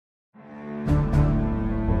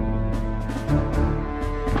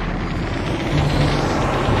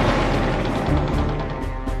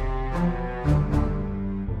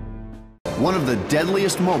one of the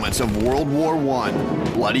deadliest moments of World War I,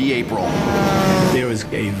 Bloody April. There is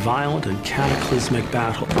a violent and cataclysmic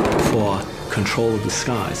battle for control of the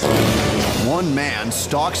skies. One man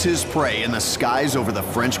stalks his prey in the skies over the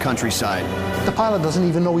French countryside. The pilot doesn't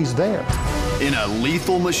even know he's there. In a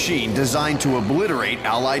lethal machine designed to obliterate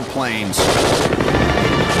Allied planes.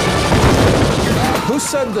 Who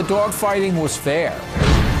said the dogfighting was fair?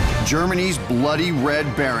 Germany's bloody Red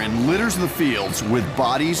Baron litters the fields with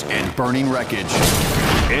bodies and burning wreckage.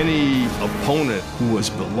 Any opponent who was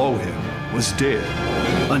below him was dead.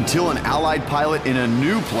 Until an Allied pilot in a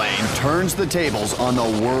new plane turns the tables on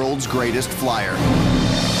the world's greatest flyer.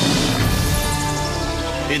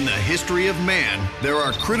 In the history of man, there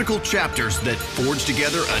are critical chapters that forge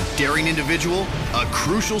together a daring individual, a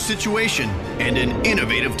crucial situation, and an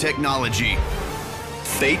innovative technology.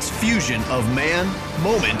 Fate's fusion of man,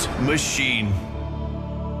 moment, machine.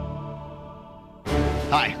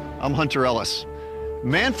 Hi, I'm Hunter Ellis.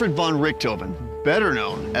 Manfred von Richthofen, better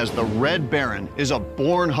known as the Red Baron, is a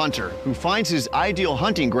born hunter who finds his ideal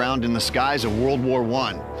hunting ground in the skies of World War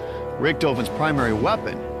I. Richthofen's primary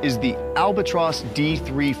weapon is the Albatros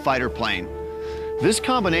D-3 fighter plane. This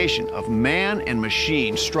combination of man and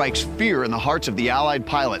machine strikes fear in the hearts of the Allied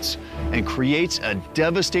pilots and creates a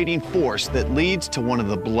devastating force that leads to one of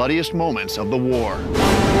the bloodiest moments of the war.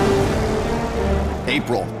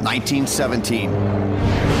 April 1917.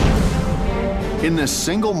 In this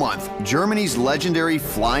single month, Germany's legendary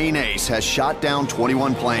flying ace has shot down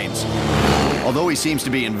 21 planes. Although he seems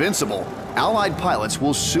to be invincible, Allied pilots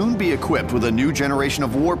will soon be equipped with a new generation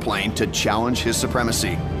of warplane to challenge his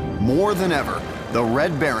supremacy. More than ever, the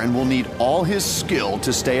Red Baron will need all his skill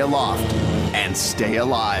to stay aloft and stay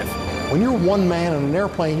alive. When you're one man in an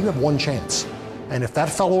airplane, you have one chance. And if that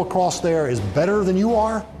fellow across there is better than you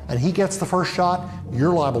are, and he gets the first shot,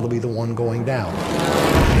 you're liable to be the one going down.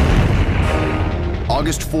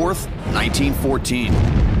 August 4th, 1914.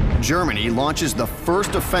 Germany launches the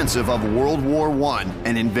first offensive of World War I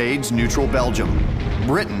and invades neutral Belgium.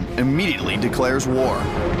 Britain immediately declares war.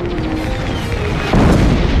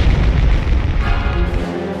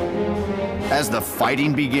 As the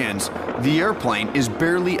fighting begins, the airplane is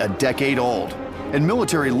barely a decade old, and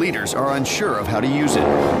military leaders are unsure of how to use it.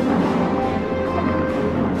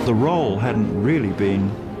 The role hadn't really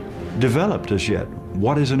been developed as yet.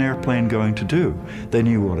 What is an airplane going to do? They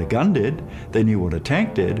knew what a gun did, they knew what a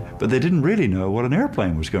tank did, but they didn't really know what an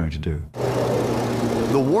airplane was going to do.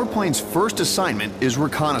 The warplane's first assignment is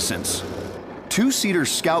reconnaissance. Two-seater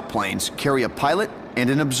scout planes carry a pilot and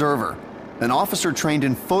an observer, an officer trained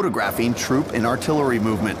in photographing troop and artillery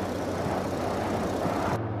movement.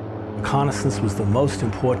 Reconnaissance was the most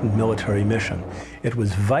important military mission. It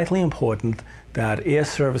was vitally important that air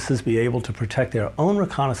services be able to protect their own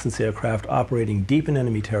reconnaissance aircraft operating deep in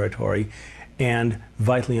enemy territory, and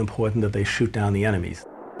vitally important that they shoot down the enemies.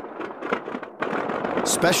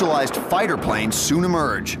 Specialized fighter planes soon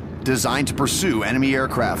emerge, designed to pursue enemy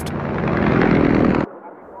aircraft.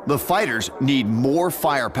 The fighters need more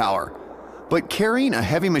firepower, but carrying a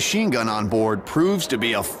heavy machine gun on board proves to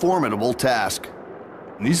be a formidable task.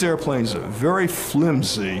 These airplanes are very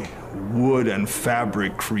flimsy wood and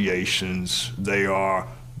fabric creations. They are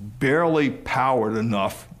barely powered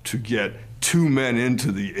enough to get two men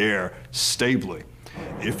into the air stably.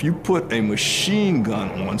 If you put a machine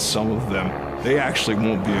gun on some of them, they actually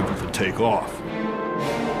won't be able to take off.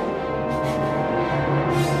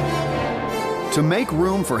 To make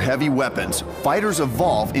room for heavy weapons, fighters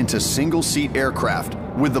evolve into single-seat aircraft,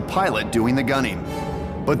 with the pilot doing the gunning.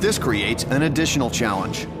 But this creates an additional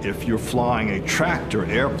challenge. If you're flying a tractor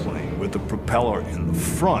airplane with the propeller in the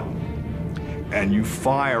front, and you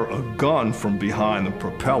fire a gun from behind the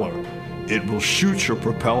propeller, it will shoot your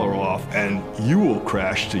propeller off and you will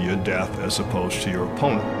crash to your death as opposed to your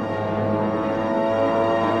opponent.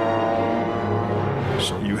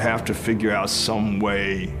 So you have to figure out some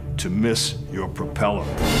way to miss your propeller.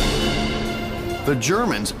 The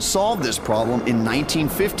Germans solved this problem in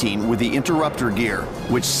 1915 with the interrupter gear,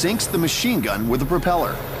 which syncs the machine gun with the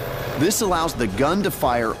propeller. This allows the gun to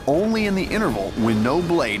fire only in the interval when no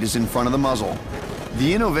blade is in front of the muzzle.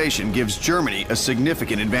 The innovation gives Germany a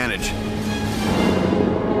significant advantage.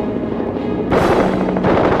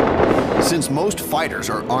 Since most fighters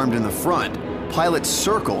are armed in the front, pilots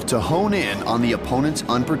circle to hone in on the opponent's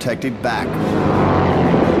unprotected back.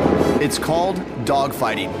 It's called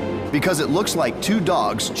dogfighting, because it looks like two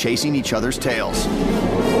dogs chasing each other's tails.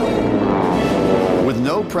 With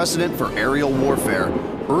no precedent for aerial warfare,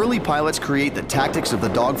 early pilots create the tactics of the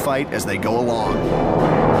dogfight as they go along.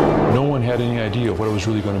 No one had any idea what it was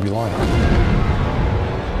really going to be like.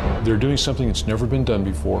 They're doing something that's never been done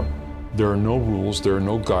before. There are no rules, there are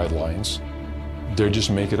no guidelines. They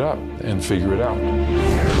just make it up and figure it out.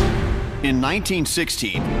 In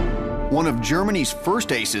 1916, one of Germany's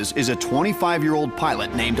first aces is a 25-year-old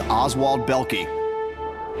pilot named Oswald Belke.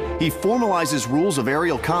 He formalizes rules of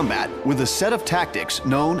aerial combat with a set of tactics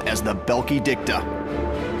known as the Belke Dicta.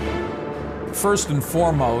 First and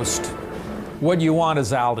foremost, what you want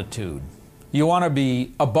is altitude. You want to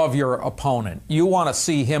be above your opponent. You want to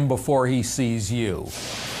see him before he sees you.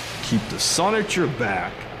 Keep the sun at your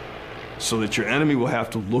back so that your enemy will have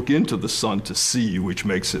to look into the sun to see you, which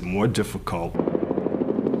makes it more difficult.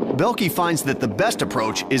 Belke finds that the best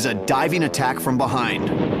approach is a diving attack from behind.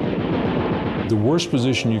 The worst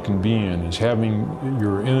position you can be in is having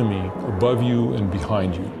your enemy above you and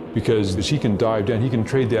behind you, because he can dive down, he can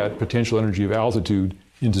trade that potential energy of altitude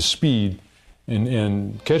into speed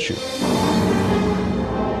and catch you.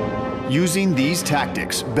 Using these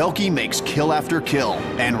tactics, Belke makes kill after kill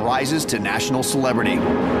and rises to national celebrity.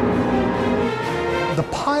 The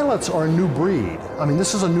pilots are a new breed. I mean,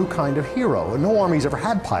 this is a new kind of hero. No army's ever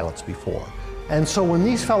had pilots before. And so when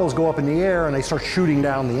these fellows go up in the air and they start shooting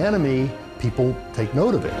down the enemy, people take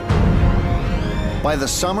note of it. By the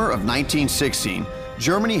summer of 1916,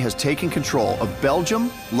 Germany has taken control of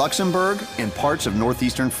Belgium, Luxembourg, and parts of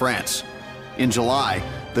northeastern France. In July,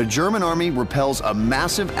 the German army repels a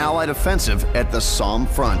massive Allied offensive at the Somme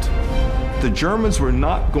front. The Germans were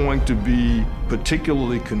not going to be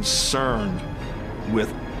particularly concerned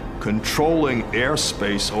with controlling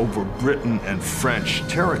airspace over Britain and French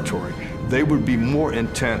territory. They would be more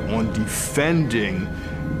intent on defending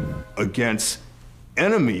against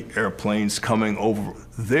enemy airplanes coming over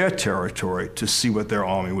their territory to see what their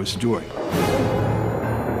army was doing.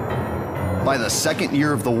 By the second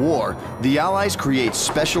year of the war, the Allies create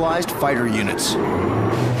specialized fighter units.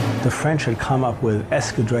 The French had come up with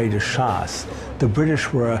escadrilles de chasse. The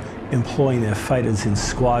British were employing their fighters in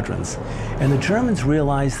squadrons. And the Germans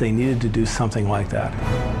realized they needed to do something like that.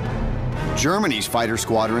 Germany's fighter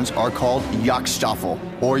squadrons are called Jagdstaffel,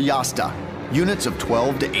 or Jasta, units of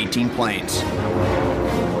 12 to 18 planes.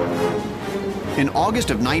 In August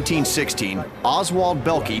of 1916, Oswald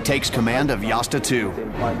Belke takes command of Jasta II.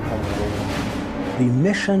 The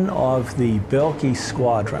mission of the Belke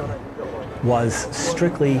squadron was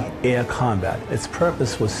strictly air combat. Its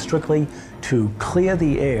purpose was strictly to clear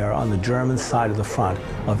the air on the German side of the front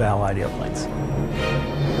of Allied airplanes.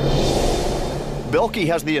 Belke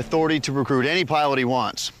has the authority to recruit any pilot he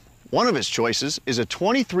wants. One of his choices is a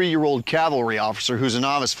 23-year-old cavalry officer who's a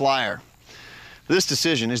novice flyer. This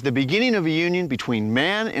decision is the beginning of a union between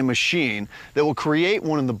man and machine that will create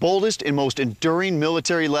one of the boldest and most enduring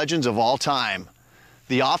military legends of all time.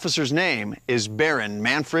 The officer's name is Baron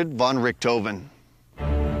Manfred von Richthofen.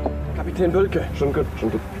 Kapitän Belke, schon gut, schon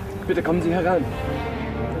gut. Bitte kommen Sie herein.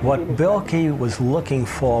 What Belke was looking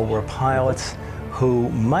for were pilots who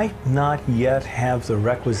might not yet have the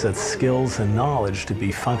requisite skills and knowledge to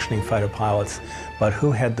be functioning fighter pilots, but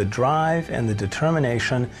who had the drive and the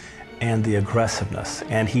determination and the aggressiveness.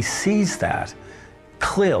 And he sees that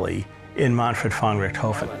clearly in Manfred von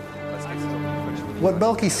Richthofen. What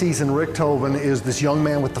Belke sees in Richthofen is this young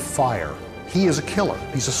man with the fire. He is a killer.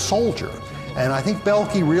 He's a soldier. And I think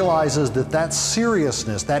Belke realizes that that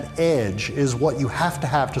seriousness, that edge, is what you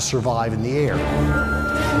have to survive in the air.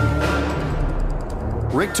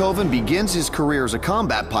 Richthofen begins his career as a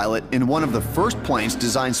combat pilot in one of the first planes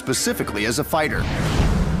designed specifically as a fighter,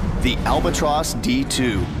 the Albatros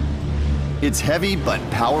D-2. Its heavy but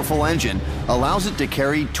powerful engine allows it to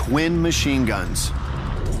carry twin machine guns.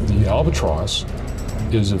 The Albatros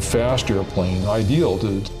is a fast airplane, ideal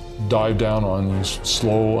to dive down on these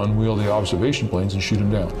slow, unwieldy observation planes and shoot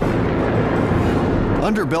them down.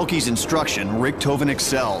 Under Belke's instruction, Richthofen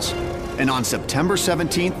excels. And on September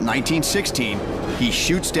 17, 1916, he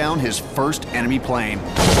shoots down his first enemy plane.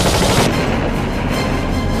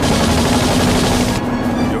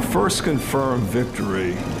 Your first confirmed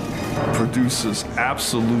victory produces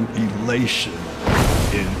absolute elation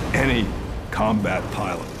in any combat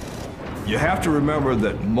pilot. You have to remember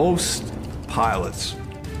that most pilots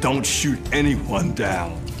don't shoot anyone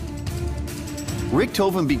down.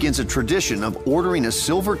 Richthofen begins a tradition of ordering a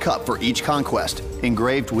silver cup for each conquest,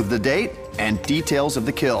 engraved with the date and details of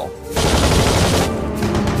the kill.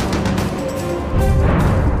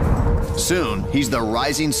 Soon, he's the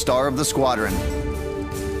rising star of the squadron.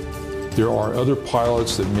 There are other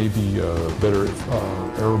pilots that may be better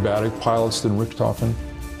aerobatic pilots than Richthofen.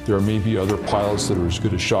 There may be other pilots that are as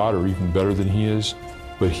good a shot or even better than he is,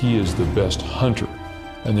 but he is the best hunter.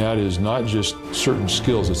 And that is not just certain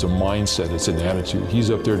skills, it's a mindset, it's an attitude.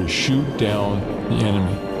 He's up there to shoot down the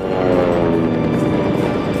enemy.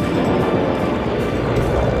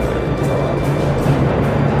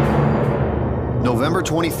 November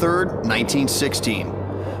 23, 1916.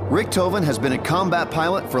 Richthofen has been a combat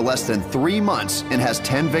pilot for less than 3 months and has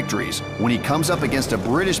 10 victories when he comes up against a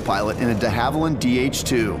British pilot in a de Havilland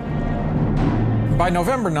DH-2. By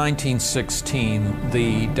November 1916,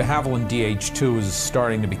 the de Havilland DH-2 is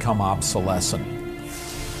starting to become obsolescent.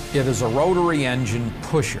 It is a rotary engine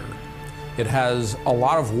pusher. It has a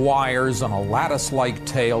lot of wires and a lattice-like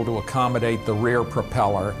tail to accommodate the rear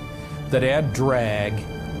propeller that add drag,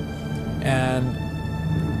 and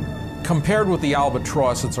compared with the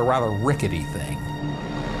Albatros, it's a rather rickety thing.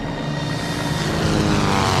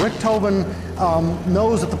 Richthofen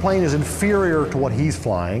knows that the plane is inferior to what he's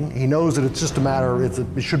flying. He knows that it's just a matter,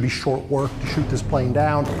 it should be short work to shoot this plane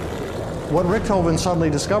down. What Richthofen suddenly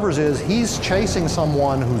discovers is he's chasing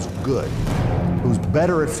someone who's good, who's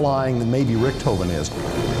better at flying than maybe Richthofen is.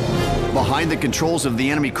 Behind the controls of the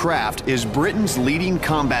enemy craft is Britain's leading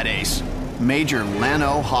combat ace, Major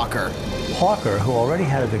Lano Hawker. Hawker, who already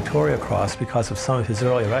had a Victoria Cross because of some of his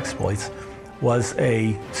earlier exploits, was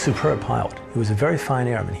a superb pilot. He was a very fine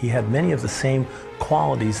airman. He had many of the same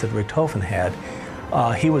qualities that Richthofen had.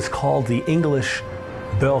 He was called the English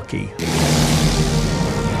Belky.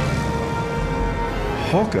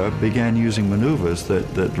 Hawker began using maneuvers that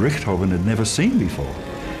Richthofen had never seen before.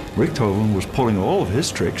 Richthofen was pulling all of his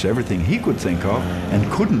tricks, everything he could think of, and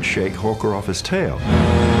couldn't shake Hawker off his tail.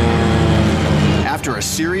 After a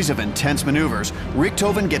series of intense maneuvers,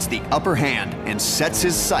 Richthofen gets the upper hand and sets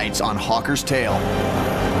his sights on Hawker's tail.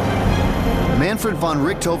 Manfred von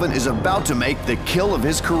Richthofen is about to make the kill of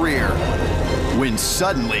his career, when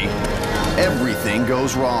suddenly, everything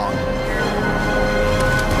goes wrong.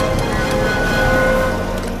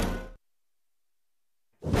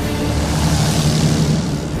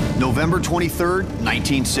 November 23,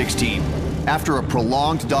 1916. After a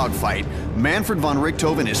prolonged dogfight, Manfred von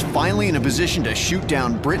Richthofen is finally in a position to shoot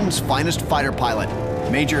down Britain's finest fighter pilot,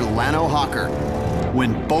 Major Lano Hawker,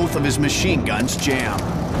 when both of his machine guns jam.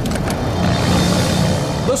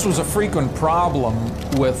 This was a frequent problem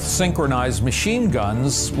with synchronized machine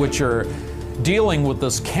guns, which are dealing with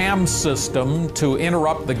this cam system to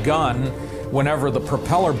interrupt the gun whenever the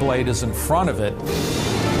propeller blade is in front of it.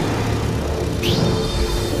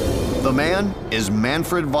 The man is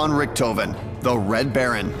Manfred von Richthofen, the Red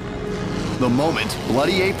Baron. The moment,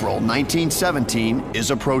 bloody April 1917, is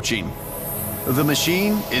approaching. The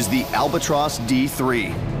machine is the Albatros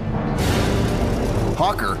D3.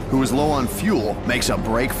 Hawker, who is low on fuel, makes a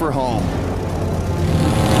break for home.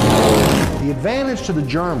 The advantage to the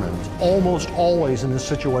Germans, almost always in this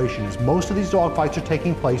situation, is most of these dogfights are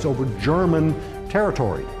taking place over German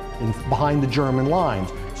territory, behind the German lines.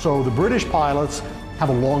 So the British pilots have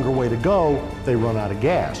a longer way to go, they run out of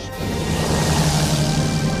gas.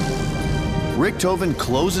 Richthofen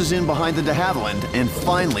closes in behind the de Havilland and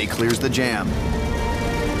finally clears the jam.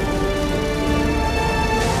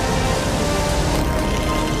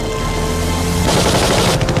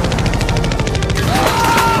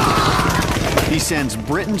 He sends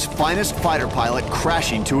Britain's finest fighter pilot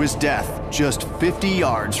crashing to his death just 50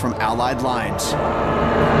 yards from Allied lines.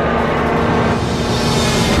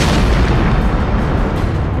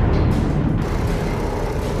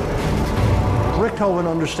 Richthofen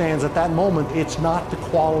understands at that moment it's not the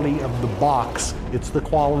quality of the box, it's the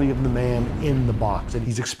quality of the man in the box. And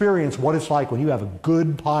he's experienced what it's like when you have a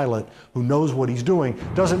good pilot who knows what he's doing.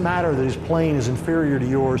 It doesn't matter that his plane is inferior to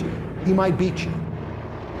yours, he might beat you.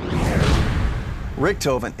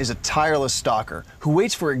 Richthofen is a tireless stalker who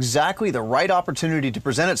waits for exactly the right opportunity to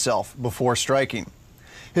present itself before striking.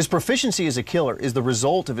 His proficiency as a killer is the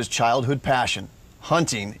result of his childhood passion,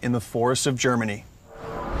 hunting in the forests of Germany.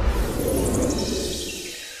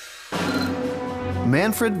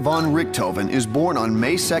 Manfred von Richthofen is born on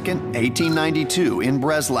May 2, 1892 in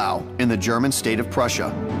Breslau, in the German state of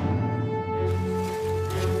Prussia.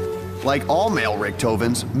 Like all male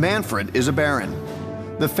Richthofens, Manfred is a baron.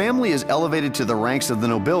 The family is elevated to the ranks of the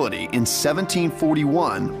nobility in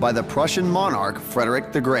 1741 by the Prussian monarch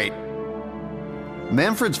Frederick the Great.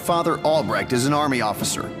 Manfred's father Albrecht is an army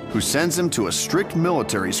officer who sends him to a strict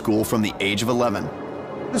military school from the age of 11.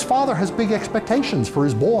 His father has big expectations for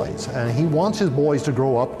his boys, and he wants his boys to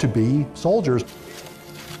grow up to be soldiers.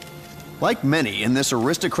 Like many in this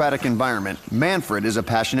aristocratic environment, Manfred is a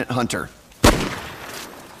passionate hunter.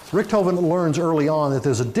 Richthofen learns early on that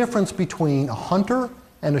there's a difference between a hunter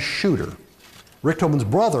and a shooter. Richthofen's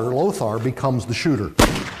brother, Lothar, becomes the shooter.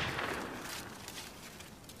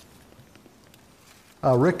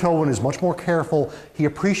 Richthofen is much more careful. He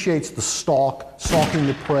appreciates the stalking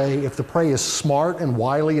the prey. If the prey is smart and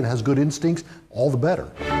wily and has good instincts, all the better.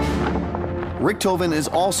 Richthofen is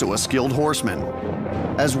also a skilled horseman.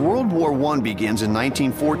 As World War I begins in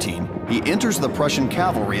 1914, he enters the Prussian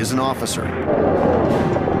cavalry as an officer.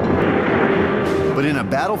 But in a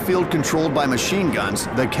battlefield controlled by machine guns,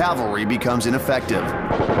 the cavalry becomes ineffective.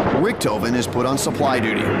 Richthofen is put on supply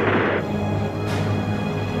duty.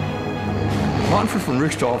 Manfred von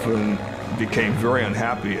Richthofen became very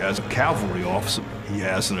unhappy as a cavalry officer. He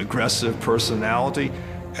has an aggressive personality.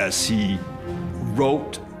 As he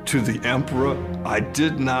wrote to the emperor, "I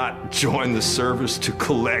did not join the service to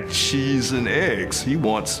collect cheese and eggs." He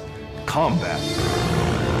wants combat.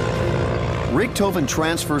 Richthofen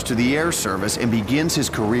transfers to the air service and begins his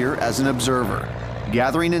career as an observer,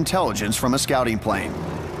 gathering intelligence from a scouting plane.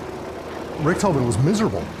 Richthofen was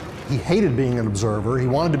miserable. He hated being an observer. He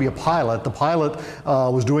wanted to be a pilot. The pilot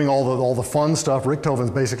was doing all the fun stuff. Richthofen's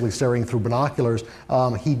basically staring through binoculars.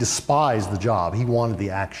 He despised the job. He wanted the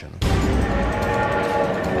action.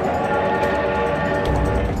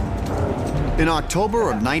 In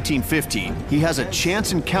October of 1915, he has a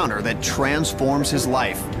chance encounter that transforms his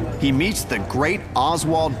life. He meets the great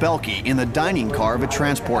Oswald Belke in the dining car of a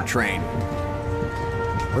transport train.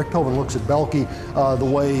 Richthofen looks at Belke the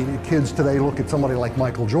way kids today look at somebody like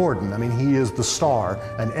Michael Jordan. I mean, he is the star,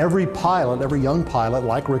 and every pilot, every young pilot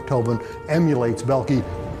like Richthofen emulates Belke.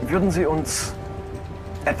 Würden Sie uns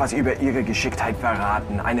etwas über Ihre Geschicktheit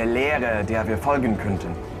verraten, eine Lehre, der wir folgen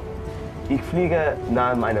könnten? Ich fliege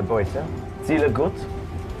nahe meiner Beute, ziele gut,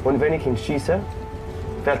 und wenn ich ihn schieße,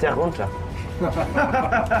 fällt er runter.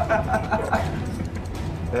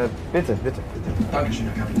 Bitte, bitte, bitte. Dankeschön,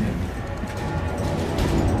 Herr Kapitän.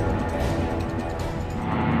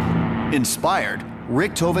 Inspired,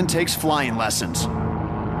 Richthofen takes flying lessons.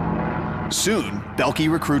 Soon, Belke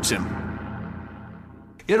recruits him.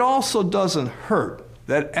 It also doesn't hurt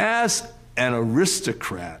that as an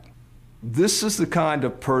aristocrat, this is the kind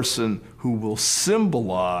of person who will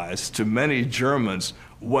symbolize to many Germans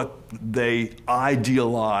what they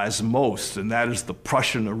idealize most, and that is the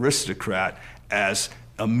Prussian aristocrat as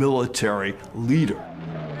a military leader.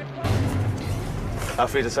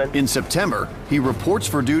 In September, he reports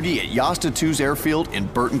for duty at Jastatus Airfield in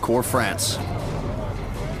Bertencourt, France.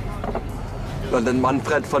 London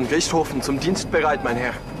Manfred von Richthofen zum Dienst bereit, mein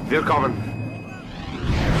Herr. Willkommen.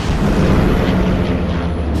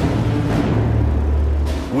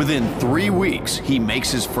 Within 3 weeks, he makes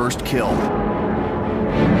his first kill.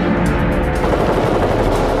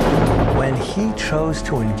 When he chose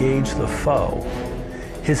to engage the foe,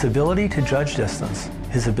 his ability to judge distance,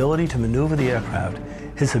 his ability to maneuver the aircraft,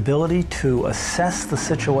 his ability to assess the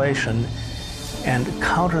situation and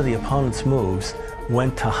counter the opponent's moves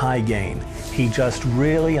went to high gain. He just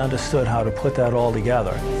really understood how to put that all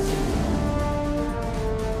together.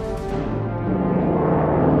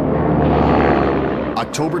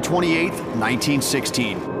 October 28,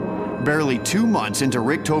 1916. Barely 2 months into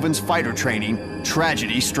Richthofen's fighter training,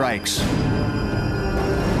 tragedy strikes.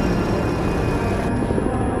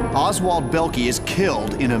 Oswald Belke is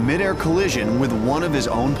killed in a mid-air collision with one of his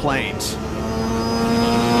own planes.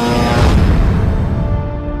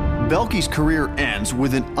 Belke's career ends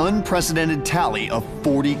with an unprecedented tally of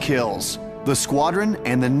 40 kills. The squadron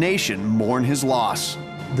and the nation mourn his loss.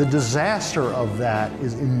 The disaster of that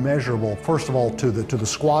is immeasurable, first of all, to the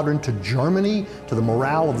squadron, to Germany, to the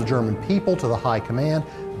morale of the German people, to the high command,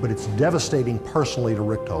 but it's devastating personally to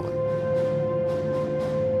Richthofen.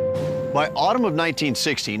 By autumn of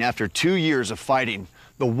 1916, after 2 years of fighting,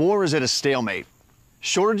 the war is at a stalemate.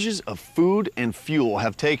 Shortages of food and fuel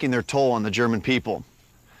have taken their toll on the German people.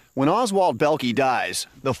 When Oswald Belke dies,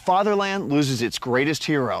 the fatherland loses its greatest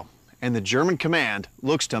hero, and the German command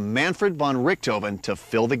looks to Manfred von Richthofen to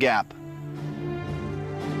fill the gap.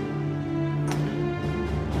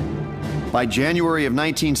 By January of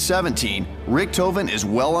 1917, Richthofen is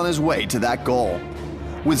well on his way to that goal.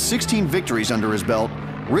 With 16 victories under his belt,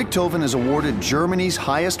 Richthofen is awarded Germany's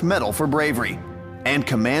highest medal for bravery and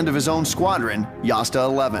command of his own squadron, Jasta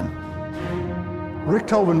 11.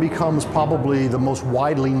 Richthofen becomes probably the most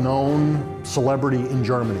widely known celebrity in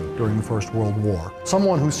Germany during the First World War.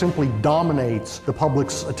 Someone who simply dominates the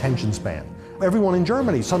public's attention span. Everyone in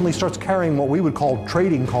Germany suddenly starts carrying what we would call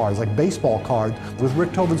trading cards, like baseball cards, with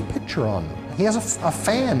Richthofen's picture on them. He has a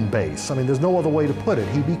fan base. I mean, there's no other way to put it.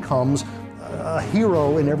 He becomes a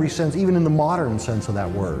hero in every sense, even in the modern sense of that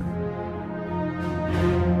word.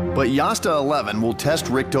 But Jasta 11 will test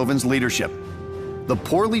Richthofen's leadership. The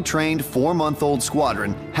poorly trained 4-month-old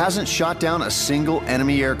squadron hasn't shot down a single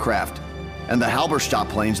enemy aircraft, and the Halberstadt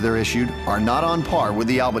planes they're issued are not on par with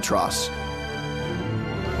the Albatros.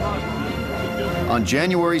 On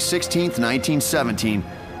January 16, 1917,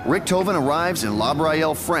 Richthofen arrives in La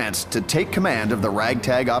Braille, France to take command of the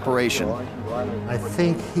ragtag operation. I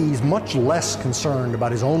think he's much less concerned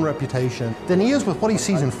about his own reputation than he is with what he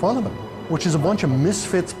sees in front of him, which is a bunch of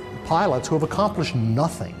misfits pilots who have accomplished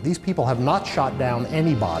nothing. These people have not shot down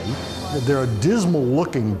anybody. They're a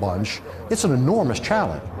dismal-looking bunch. It's an enormous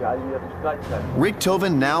challenge.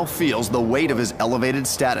 Richthofen now feels the weight of his elevated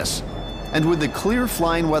status. And with the clear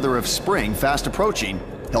flying weather of spring fast approaching,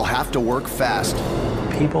 he'll have to work fast.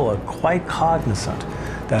 People are quite cognizant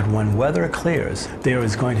that when weather clears, there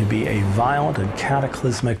is going to be a violent and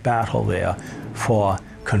cataclysmic battle there for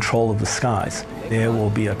control of the skies. There will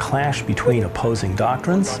be a clash between opposing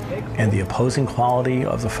doctrines and the opposing quality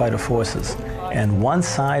of the fighter forces, and one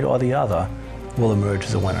side or the other will emerge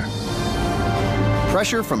as a winner.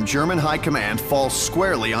 Pressure from German high command falls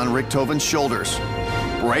squarely on Richthofen's shoulders.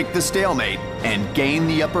 Break the stalemate and gain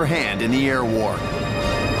the upper hand in the air war.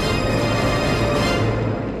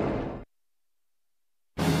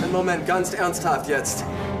 Moment, ganz ernsthaft jetzt.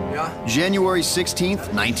 Ja? January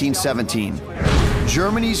 16th, 1917.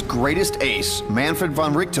 Germany's greatest ace, Manfred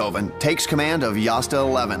von Richthofen, takes command of Jasta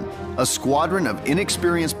 11, a squadron of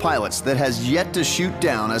inexperienced pilots that has yet to shoot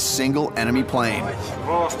down a single enemy plane.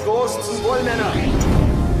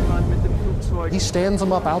 He stands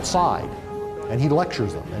them up outside and he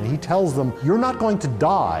lectures them and he tells them, you're not going to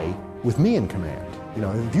die with me in command. You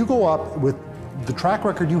know, if you go up with the track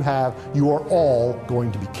record you have, you are all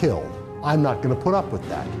going to be killed. I'm not going to put up with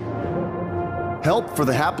that. Help for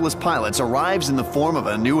the hapless pilots arrives in the form of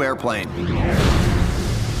a new airplane.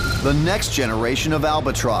 The next generation of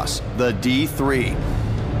Albatros, the D3.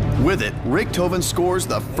 With it, Richthofen scores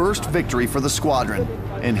the first victory for the squadron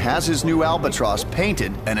and has his new Albatros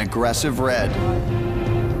painted an aggressive red.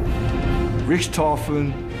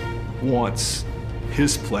 Richthofen wants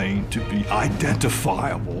his plane to be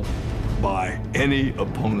identifiable by any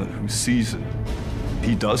opponent who sees it.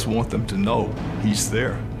 He does want them to know he's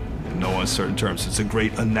there in no uncertain terms. It's a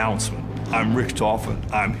great announcement. I'm Richthofen,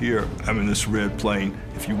 I'm here, I'm in this red plane.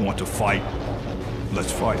 If you want to fight,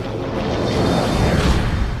 let's fight.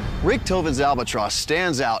 Richthofen's Albatros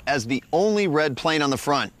stands out as the only red plane on the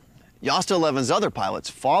front. Jasta 11's other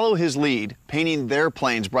pilots follow his lead, painting their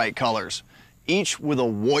planes bright colors, each with a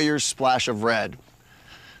warrior's splash of red.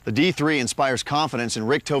 The D3 inspires confidence in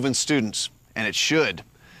Richthofen's students, and it should.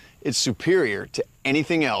 It's superior to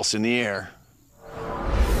anything else in the air.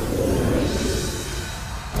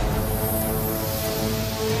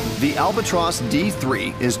 The Albatros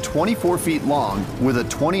D3 is 24 feet long with a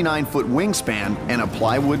 29-foot wingspan and a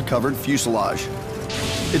plywood-covered fuselage.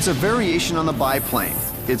 It's a variation on the biplane.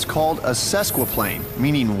 It's called a sesquiplane,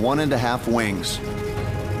 meaning 1.5 wings.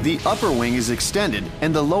 The upper wing is extended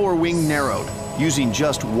and the lower wing narrowed, using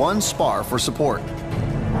just one spar for support.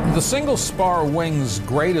 The single spar wing's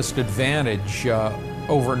greatest advantage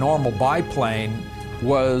over normal biplane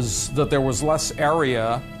was that there was less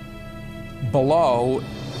area below,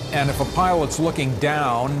 and if a pilot's looking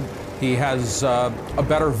down, he has a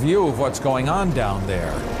better view of what's going on down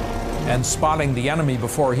there. And spotting the enemy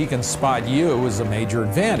before he can spot you is a major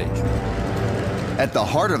advantage. At the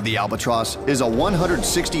heart of the Albatros is a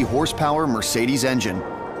 160 horsepower Mercedes engine.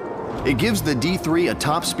 It gives the D3 a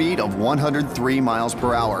top speed of 103 miles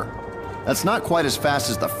per hour. That's not quite as fast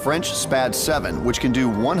as the French SPAD 7, which can do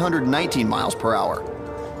 119 miles per hour.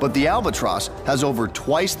 But the Albatros has over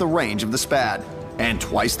twice the range of the SPAD and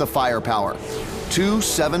twice the firepower. Two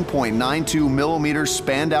 7.92 millimeter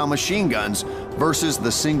Spandau machine guns versus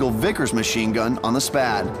the single Vickers machine gun on the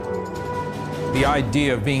SPAD. The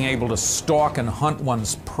idea of being able to stalk and hunt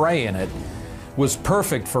one's prey in it was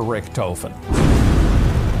perfect for Richthofen.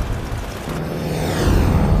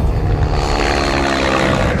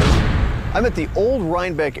 I'm at the old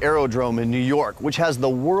Rhinebeck Aerodrome in New York, which has the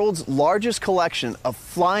world's largest collection of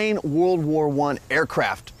flying World War I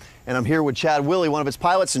aircraft. And I'm here with Chad Willey, one of its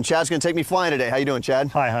pilots, and Chad's gonna take me flying today. How you doing, Chad?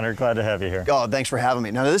 Hi, Hunter, glad to have you here. Oh, thanks for having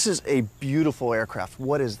me. Now, this is a beautiful aircraft.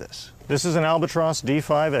 What is this? This is an Albatros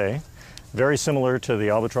D5A, very similar to the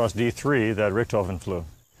Albatros D3 that Richthofen flew.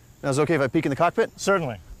 Now, is it okay if I peek in the cockpit?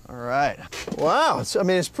 Certainly. All right. Wow, I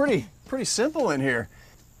mean, it's pretty simple in here.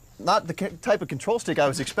 Not the type of control stick I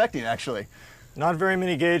was expecting, actually. Not very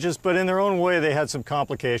many gauges, but in their own way they had some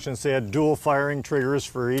complications. They had dual firing triggers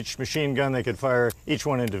for each machine gun. They could fire each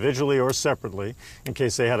one individually or separately in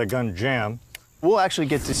case they had a gun jam. We'll actually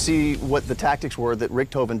get to see what the tactics were that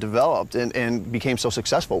Richthofen developed and became so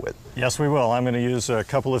successful with. Yes, we will. I'm going to use a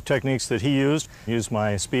couple of techniques that he used. Use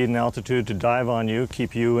my speed and altitude to dive on you,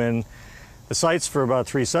 keep you in the sights for about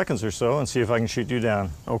 3 seconds or so, and see if I can shoot you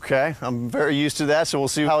down. Okay, I'm very used to that, so we'll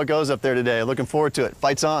see how it goes up there today. Looking forward to it.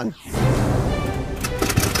 Fight's on.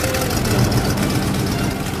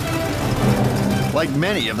 Like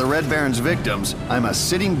many of the Red Baron's victims, I'm a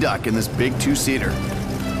sitting duck in this big two-seater.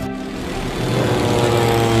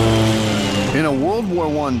 In a World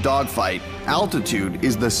War I dogfight, altitude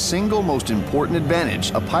is the single most important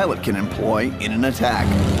advantage a pilot can employ in an attack.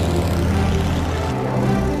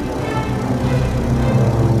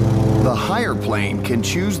 The higher plane can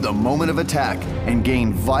choose the moment of attack and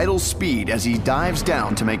gain vital speed as he dives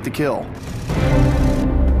down to make the kill.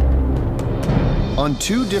 On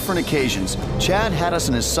 2 different occasions, Chad had us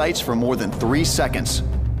in his sights for more than 3 seconds.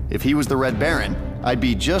 If he was the Red Baron, I'd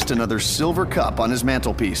be just another silver cup on his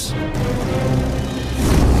mantelpiece.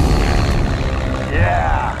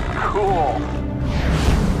 Yeah, cool.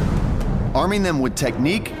 Arming them with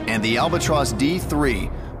technique and the Albatros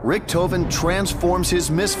D3, Richthofen transforms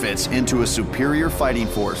his misfits into a superior fighting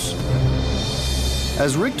force.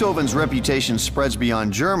 As Richthofen's reputation spreads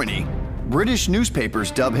beyond Germany, British newspapers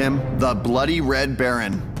dub him the Bloody Red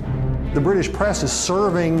Baron. The British press is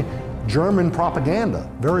serving German propaganda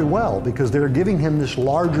very well because they're giving him this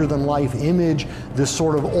larger-than-life image, this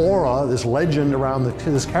sort of aura, this legend around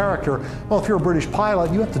this character. Well, if you're a British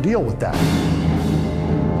pilot, you have to deal with that.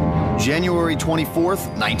 January 24th,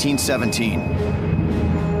 1917.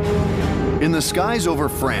 In the skies over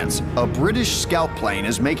France, a British scout plane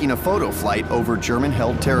is making a photo flight over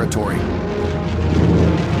German-held territory.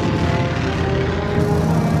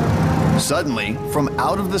 Suddenly, from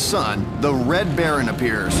out of the sun, the Red Baron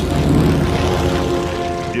appears.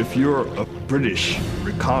 If you're a British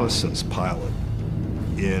reconnaissance pilot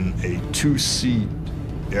in a 2-seat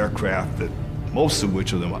aircraft that most of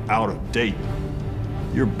which of them are out of date,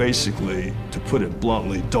 you're basically, to put it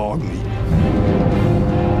bluntly, dog meat.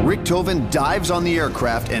 Richthofen dives on the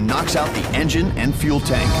aircraft and knocks out the engine and fuel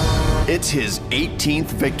tank. It's his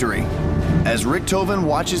 18th victory. As Richthofen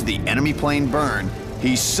watches the enemy plane burn,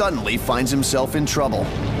 he suddenly finds himself in trouble.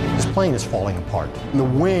 His plane is falling apart. The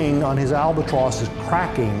wing on his Albatros is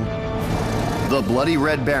cracking. The Bloody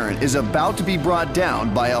Red Baron is about to be brought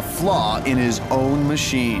down by a flaw in his own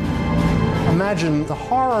machine. Imagine the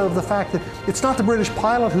horror of the fact that it's not the British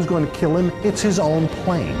pilot who's going to kill him, it's his own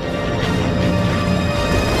plane.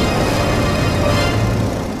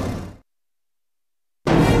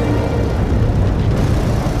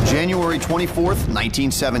 January 24th,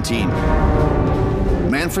 1917.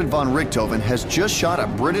 Manfred von Richthofen has just shot a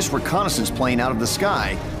British reconnaissance plane out of the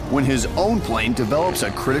sky when his own plane develops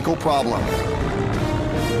a critical problem.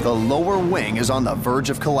 The lower wing is on the verge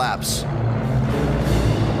of collapse.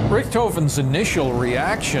 Richthofen's initial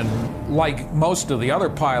reaction, like most of the other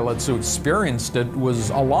pilots who experienced it, was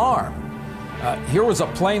alarm. Here was a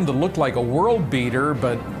plane that looked like a world beater,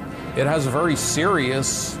 but it has a very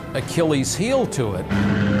serious Achilles heel to it.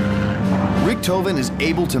 Richthofen is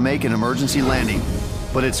able to make an emergency landing,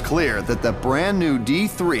 but it's clear that the brand new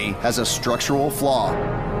D3 has a structural flaw.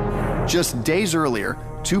 Just days earlier,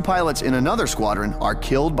 2 pilots in another squadron are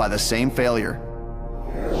killed by the same failure.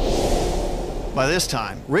 By this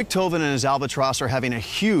time, Richthofen and his Albatros are having a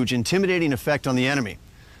huge, intimidating effect on the enemy.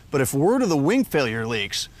 But if word of the wing failure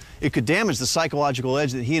leaks, it could damage the psychological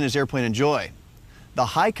edge that he and his airplane enjoy. The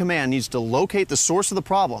high command needs to locate the source of the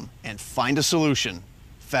problem and find a solution,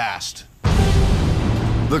 fast.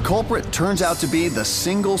 The culprit turns out to be the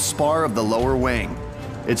single spar of the lower wing.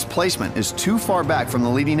 Its placement is too far back from the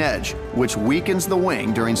leading edge, which weakens the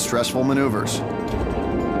wing during stressful maneuvers.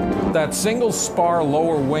 That single spar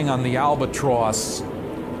lower wing on the Albatros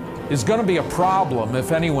is going to be a problem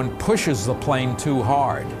if anyone pushes the plane too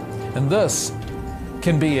hard. And this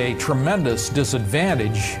can be a tremendous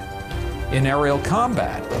disadvantage in aerial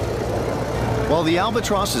combat. While the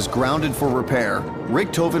Albatros is grounded for repair,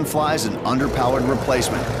 Richthofen flies an underpowered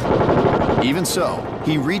replacement. Even so,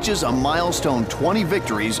 he reaches a milestone 20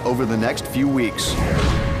 victories over the next few weeks.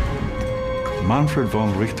 Manfred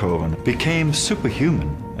von Richthofen became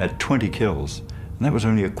superhuman at 20 kills, and that was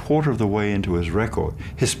only a quarter of the way into his record.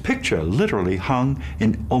 His picture literally hung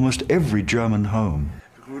in almost every German home.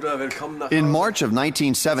 In March of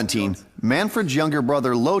 1917, Manfred's younger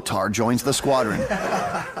brother Lothar joins the squadron.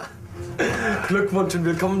 Glückwunsch und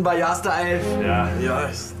willkommen bei Jaster 11. Ja,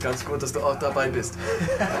 ist ganz gut, dass du auch dabei bist.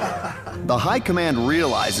 The High Command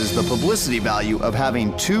realizes the publicity value of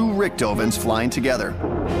having 2 Richthofens flying together.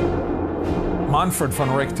 Manfred von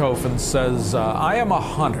Richthofen says, I am a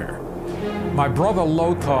hunter. My brother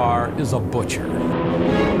Lothar is a butcher.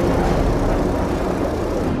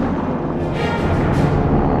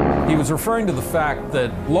 He was referring to the fact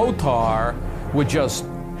that Lothar would just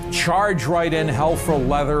charge right in hell for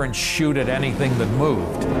leather and shoot at anything that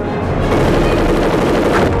moved.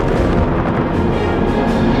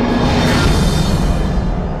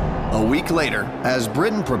 A week week later, as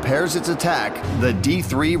Britain prepares its attack, the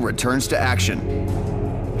D3 returns to action.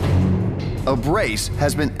 A brace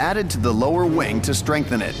has been added to the lower wing to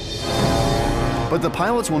strengthen it. But the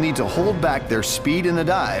pilots will need to hold back their speed in the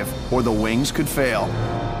dive, or the wings could fail.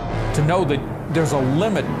 To know that there's a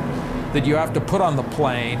limit that you have to put on the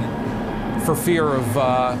plane for fear of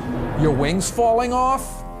your wings falling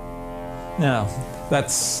off, no,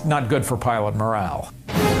 that's not good for pilot morale.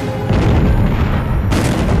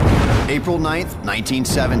 April 9th,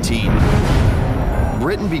 1917.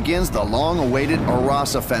 Britain begins the long-awaited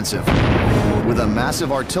Arras offensive with a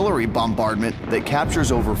massive artillery bombardment that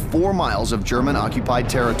captures over 4 miles of German-occupied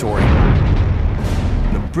territory.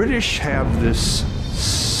 The British have this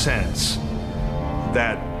sense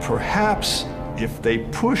that perhaps if they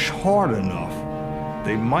push hard enough,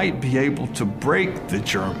 they might be able to break the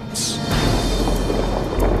Germans.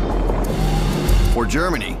 For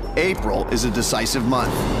Germany, April is a decisive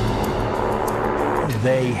month.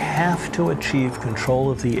 They have to achieve control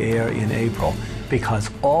of the air in April because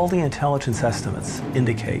all the intelligence estimates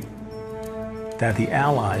indicate that the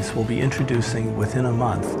Allies will be introducing within a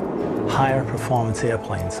month higher performance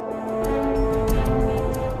airplanes.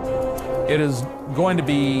 It is going to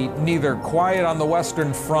be neither quiet on the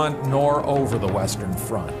Western Front nor over the Western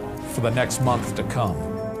Front for the next month to come.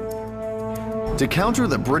 To counter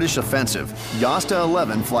the British offensive, Jasta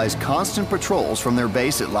 11 flies constant patrols from their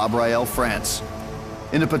base at La Braille, France.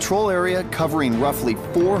 In a patrol area covering roughly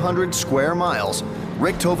 400 square miles,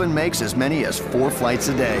 Richthofen makes as many as 4 flights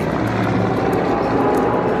a day.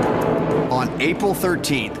 On April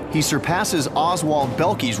 13th, he surpasses Oswald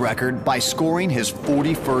Belky's record by scoring his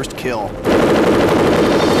 41st kill.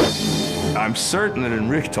 I'm certain that in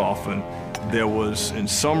Richthofen, there was, in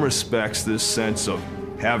some respects, this sense of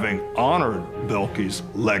having honored Belky's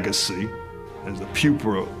legacy, as the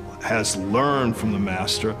pupil has learned from the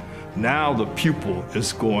master. Now the pupil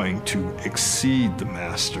is going to exceed the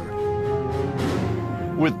master.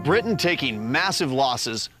 With Britain taking massive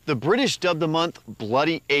losses, the British dubbed the month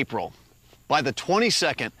Bloody April. By the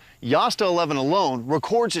 22nd, Jasta 11 alone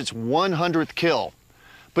records its 100th kill.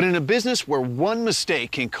 But in a business where one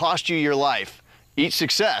mistake can cost you your life, each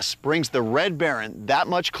success brings the Red Baron that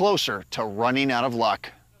much closer to running out of luck.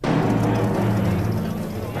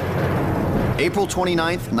 April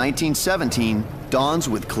 29th, 1917, dawns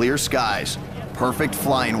with clear skies, perfect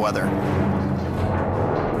flying weather.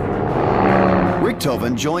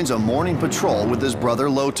 Richthofen joins a morning patrol with his brother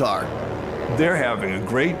Lothar. They're having a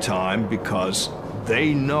great time because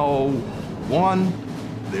they know, 1,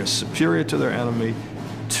 they're superior to their enemy,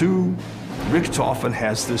 2, Richthofen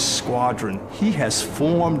has this squadron he has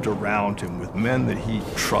formed around him with men that he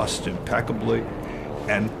trusts impeccably,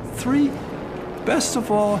 and 3, best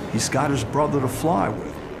of all, he's got his brother to fly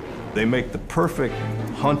with. They make the perfect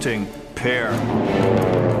hunting pair.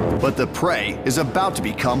 But the prey is about to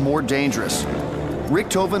become more dangerous.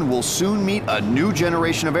 Richthofen will soon meet a new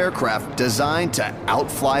generation of aircraft designed to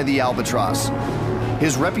outfly the Albatros.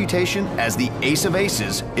 His reputation as the ace of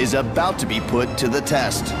aces is about to be put to the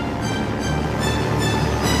test.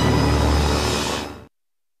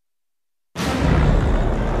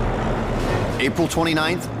 April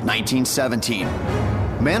 29th, 1917.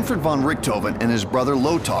 Manfred von Richthofen and his brother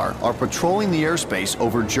Lothar are patrolling the airspace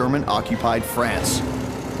over German-occupied France.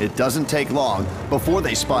 It doesn't take long before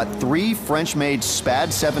they spot 3 French-made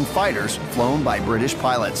Spad 7 fighters flown by British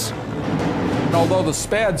pilots. Although the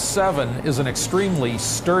Spad 7 is an extremely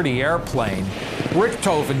sturdy airplane,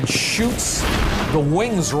 Richthofen shoots the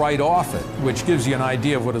wings right off it, which gives you an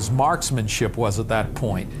idea of what his marksmanship was at that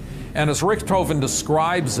point. And as Richthofen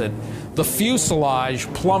describes it, the fuselage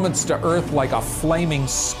plummets to earth like a flaming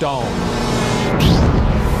stone.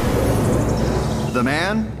 The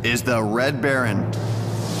man is the Red Baron.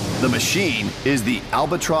 The machine is the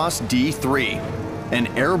Albatros D3, an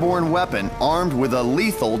airborne weapon armed with a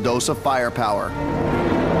lethal dose of firepower.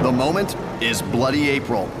 The moment is Bloody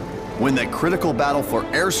April, when the critical battle for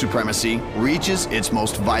air supremacy reaches its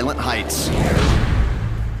most violent heights.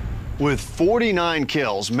 With 49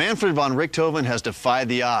 kills, Manfred von Richthofen has defied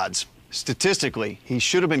the odds. Statistically, he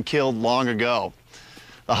should have been killed long ago.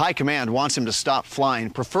 The High Command wants him to stop flying,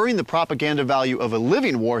 preferring the propaganda value of a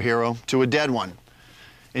living war hero to a dead one.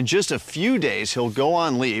 In just a few days, he'll go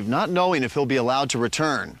on leave, not knowing if he'll be allowed to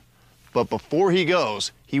return. But before he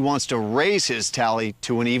goes, he wants to raise his tally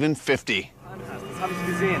to an even 50.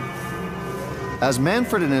 As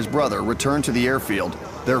Manfred and his brother return to the airfield,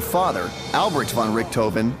 their father, Albrecht von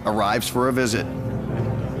Richthofen, arrives for a visit.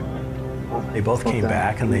 They both came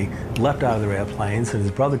back and they leapt out of their airplanes, and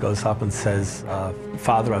his brother goes up and says,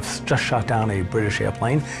 Father, I've just shot down a British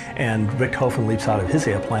airplane. And Richthofen leaps out of his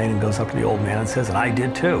airplane and goes up to the old man and says, and I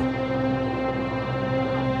did too.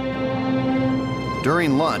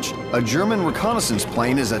 During lunch, a German reconnaissance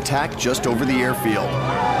plane is attacked just over the airfield.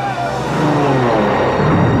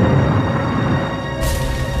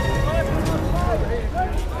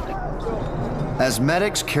 As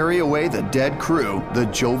medics carry away the dead crew, the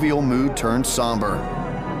jovial mood turns somber.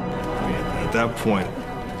 At that point,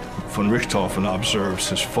 von Richthofen observes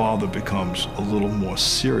his father becomes a little more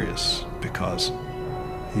serious because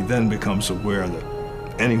he then becomes aware that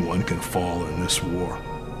anyone can fall in this war,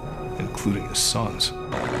 including his sons.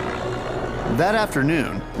 That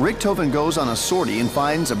afternoon, Richthofen goes on a sortie and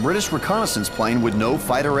finds a British reconnaissance plane with no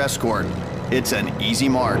fighter escort. It's an easy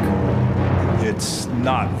mark. It's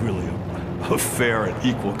not really a fair and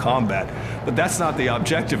equal combat, but that's not the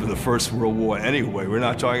objective of the First World War anyway. We're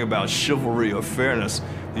not talking about chivalry or fairness.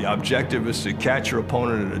 The objective is to catch your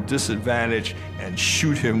opponent at a disadvantage and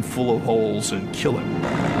shoot him full of holes and kill him.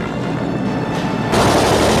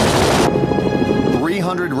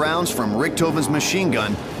 300 rounds from Richthofen's machine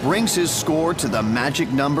gun brings his score to the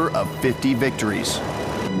magic number of 50 victories.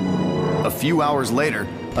 A few hours later,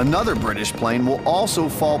 another British plane will also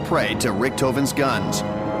fall prey to Richthofen's guns.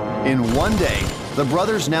 In one day, the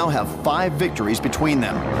brothers now have 5 victories between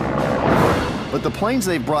them. But the planes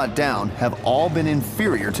they've brought down have all been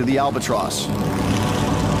inferior to the Albatros.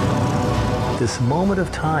 This moment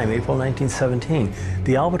of time, April 1917,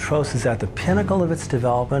 the Albatros is at the pinnacle of its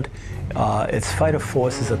development. Its fighter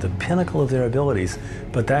force is at the pinnacle of their abilities,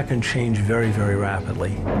 but that can change very, very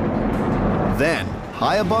rapidly. Then,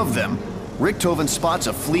 high above them, Richthofen spots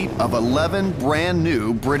a fleet of 11 brand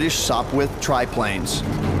new British Sopwith triplanes.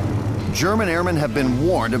 German airmen have been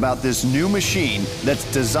warned about this new machine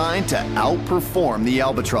that's designed to outperform the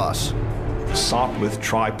Albatros. The Sopwith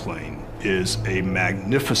triplane is a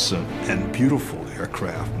magnificent and beautiful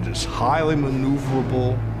aircraft. It is highly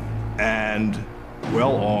maneuverable and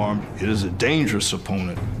well armed. It is a dangerous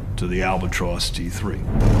opponent to the Albatros D3.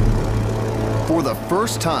 For the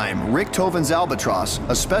first time, Richthofen's Albatros,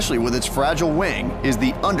 especially with its fragile wing, is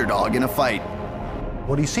the underdog in a fight.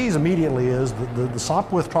 What he sees immediately is that the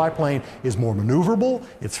Sopwith triplane is more maneuverable,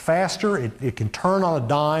 it's faster, it can turn on a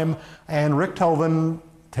dime, and Richthofen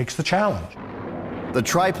takes the challenge. The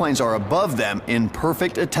triplanes are above them in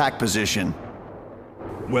perfect attack position.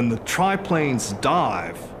 When the triplanes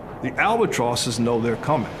dive, the Albatrosses know they're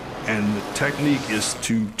coming, and the technique is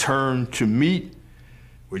to turn to meet,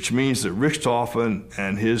 which means that Richthofen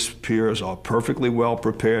and his peers are perfectly well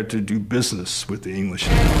prepared to do business with the English.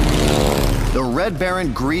 The Red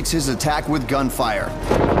Baron greets his attack with gunfire.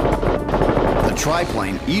 The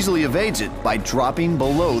triplane easily evades it by dropping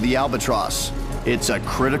below the Albatros. It's a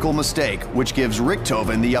critical mistake, which gives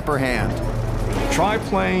Richthofen the upper hand.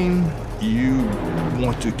 Triplane, you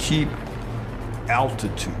want to keep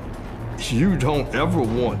altitude. You don't ever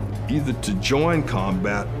want either to join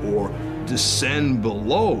combat or descend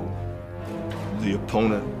below the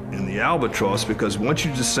opponent in the Albatros, because once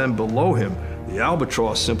you descend below him, the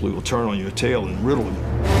Albatros simply will turn on your tail and riddle you.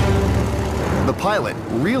 The pilot,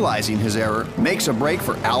 realizing his error, makes a break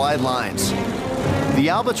for Allied lines. The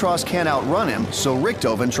Albatros can't outrun him, so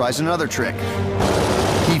Richthofen tries another trick.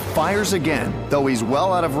 He fires again, though he's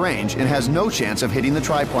well out of range and has no chance of hitting the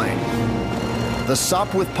triplane. The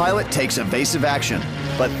Sopwith pilot takes evasive action,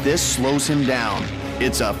 but this slows him down.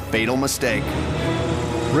 It's a fatal mistake.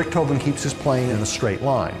 Richthofen keeps his plane in a straight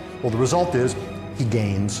line. Well, the result is he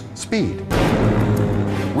gains speed.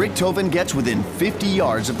 Richthofen gets within 50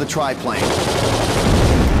 yards of the triplane.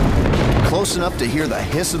 Close enough to hear the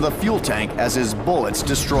hiss of the fuel tank as his bullets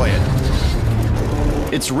destroy it.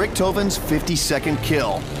 It's Richthofen's 52nd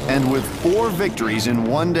kill, and with 4 victories in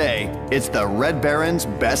one day, it's the Red Baron's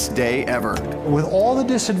best day ever. With all the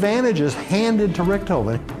disadvantages handed to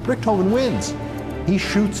Richthofen, Richthofen wins. He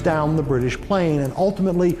shoots down the British plane, and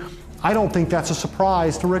ultimately, I don't think that's a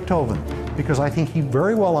surprise to Richthofen, because I think he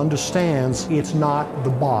very well understands it's not the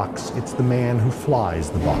box, it's the man who flies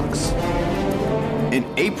the box. In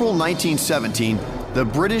April 1917, the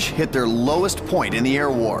British hit their lowest point in the air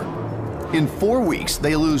war. In 4 weeks,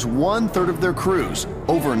 they lose 1/3 of their crews,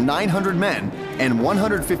 over 900 men, and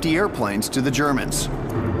 150 airplanes to the Germans.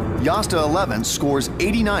 Jasta 11 scores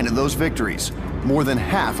 89 of those victories, more than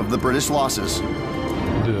half of the British losses.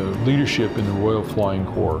 The leadership in the Royal Flying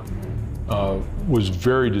Corps was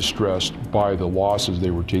very distressed by the losses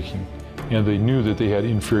they were taking, and they knew that they had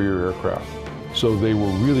inferior aircraft. So they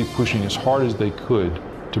were really pushing as hard as they could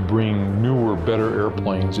to bring newer, better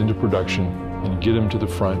airplanes into production and get them to the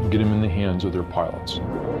front and get them in the hands of their pilots.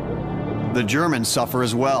 The Germans suffer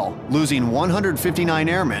as well, losing 159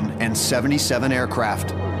 airmen and 77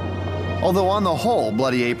 aircraft. Although on the whole,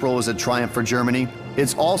 Bloody April is a triumph for Germany,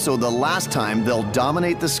 it's also the last time they'll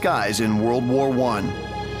dominate the skies in World War I.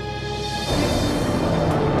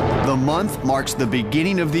 The month marks the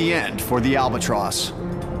beginning of the end for the Albatros.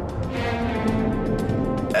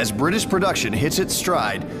 As British production hits its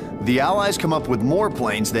stride, the Allies come up with more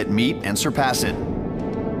planes that meet and surpass it.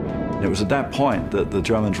 It was at that point that the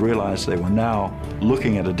Germans realized they were now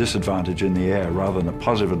looking at a disadvantage in the air rather than a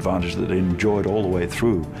positive advantage that they enjoyed all the way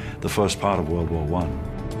through the first part of World War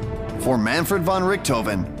I. For Manfred von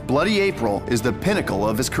Richthofen, Bloody April is the pinnacle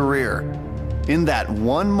of his career. In that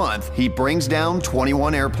 1 month, he brings down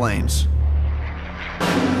 21 airplanes.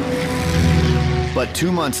 But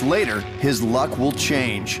 2 months later, his luck will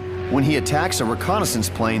change when he attacks a reconnaissance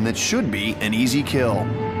plane that should be an easy kill.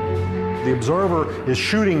 The observer is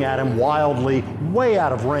shooting at him wildly, way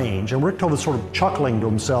out of range, and Richthoven's sort of chuckling to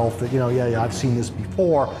himself that, yeah, I've seen this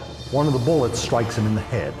before. One of the bullets strikes him in the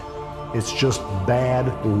head. It's just bad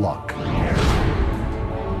luck.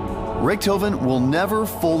 Richthofen will never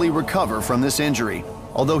fully recover from this injury,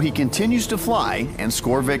 although he continues to fly and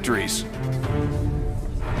score victories.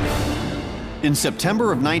 In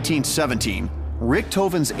September of 1917,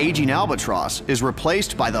 Richthofen's aging Albatros is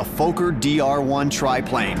replaced by the Fokker DR-1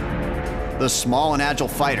 triplane. The small and agile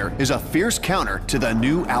fighter is a fierce counter to the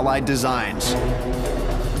new Allied designs.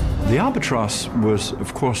 The Albatros was,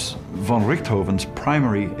 of course, von Richthofen's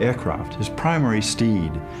primary aircraft, his primary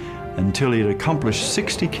steed, until he had accomplished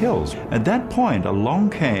 60 kills. At that point, along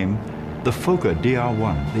came the Fokker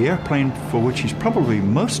DR-1, the airplane for which he's probably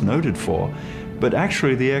most noted for, but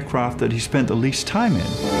actually the aircraft that he spent the least time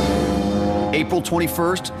in. April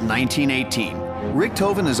 21st, 1918.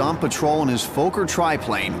 Richthofen is on patrol in his Fokker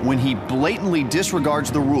triplane when he blatantly disregards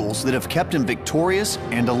the rules that have kept him victorious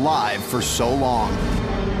and alive for so long.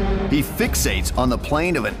 He fixates on the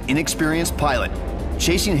plane of an inexperienced pilot,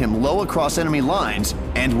 chasing him low across enemy lines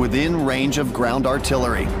and within range of ground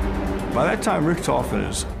artillery. By that time, Richthofen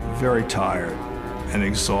is very tired and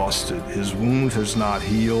exhausted. His wound has not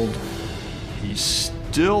healed. He's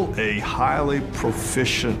still a highly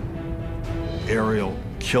proficient aerial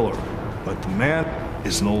killer, but the man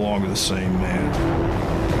is no longer the same man.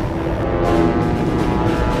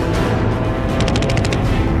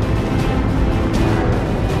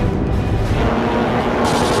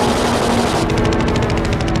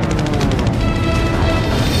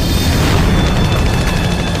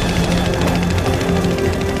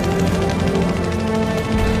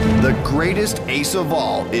 The greatest ace of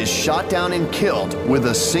all is shot down and killed with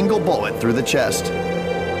a single bullet through the chest.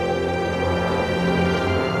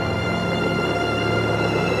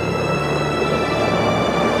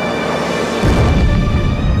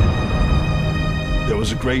 There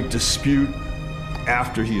was a great dispute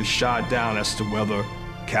after he was shot down as to whether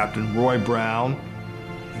Captain Roy Brown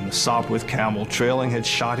and the Sopwith Camel trailing had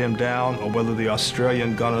shot him down or whether the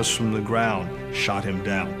Australian gunners from the ground shot him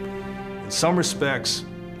down. In some respects,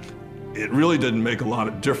 it really didn't make a lot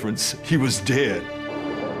of difference. He was dead.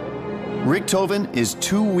 Richthofen is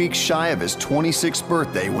 2 weeks shy of his 26th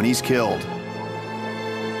birthday when he's killed.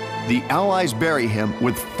 The Allies bury him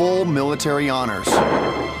with full military honors.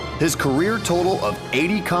 His career total of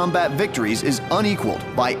 80 combat victories is unequaled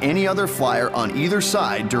by any other flyer on either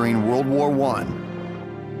side during World War I.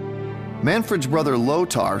 Manfred's brother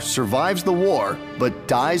Lothar survives the war, but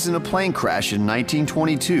dies in a plane crash in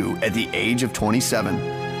 1922 at the age of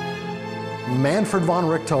 27. Manfred von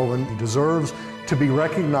Richthofen deserves to be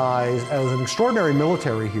recognized as an extraordinary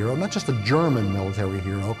military hero, not just a German military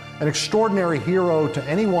hero, an extraordinary hero to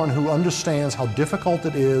anyone who understands how difficult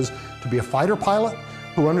it is to be a fighter pilot,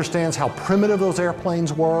 who understands how primitive those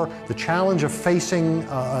airplanes were, the challenge of facing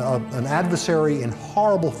an adversary in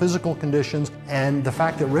horrible physical conditions, and the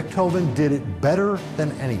fact that Richthofen did it better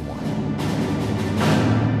than anyone.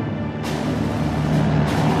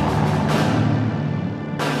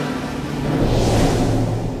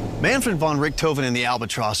 Manfred von Richthofen and the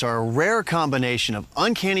Albatros are a rare combination of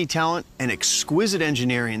uncanny talent and exquisite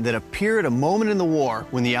engineering that appear at a moment in the war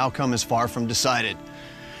when the outcome is far from decided.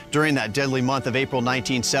 During that deadly month of April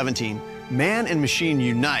 1917, man and machine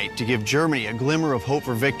unite to give Germany a glimmer of hope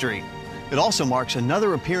for victory. It also marks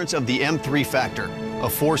another appearance of the M3 factor, a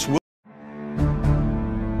force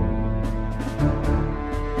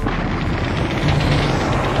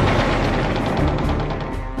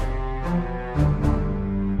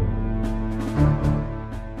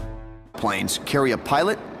planes carry a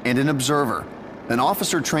pilot and an observer, an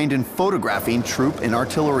officer trained in photographing troop and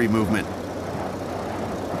artillery movement.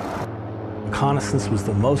 The reconnaissance was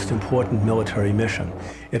the most important military mission.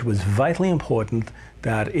 It was vitally important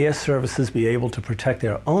that air services be able to protect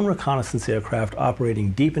their own reconnaissance aircraft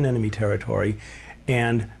operating deep in enemy territory,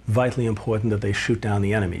 and vitally important that they shoot down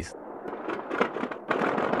the enemies.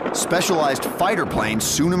 Specialized fighter planes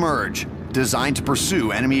soon emerge, designed to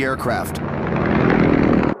pursue enemy aircraft.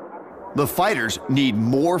 The fighters need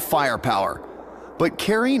more firepower, but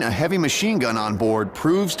carrying a heavy machine gun on board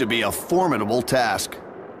proves to be a formidable task.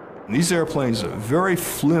 These airplanes are very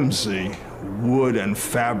flimsy wood and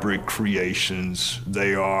fabric creations.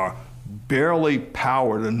 They are barely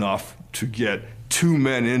powered enough to get 2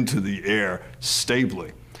 men into the air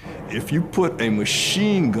stably. If you put a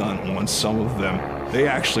machine gun on some of them, they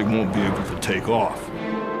actually won't be able to take off.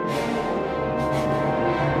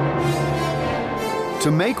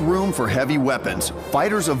 To make room for heavy weapons,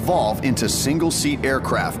 fighters evolve into single-seat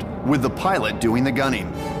aircraft, with the pilot doing the gunning.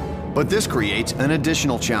 But this creates an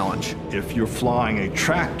additional challenge. If you're flying a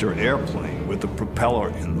tractor airplane with the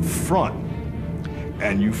propeller in the front,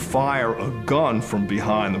 and you fire a gun from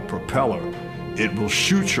behind the propeller, it will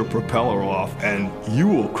shoot your propeller off and you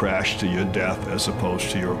will crash to your death as opposed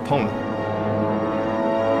to your opponent.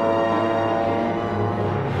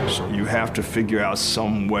 So you have to figure out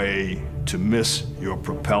some way to miss your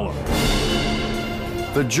propeller.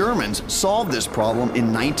 The Germans solved this problem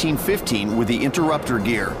in 1915 with the interrupter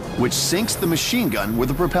gear, which syncs the machine gun with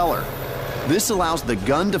the propeller. This allows the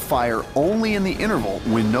gun to fire only in the interval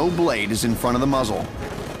when no blade is in front of the muzzle.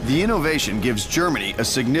 The innovation gives Germany a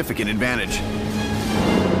significant advantage.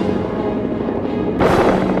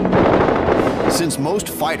 Since most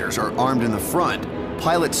fighters are armed in the front,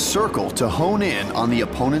 pilots circle to hone in on the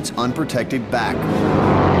opponent's unprotected back.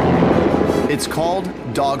 It's called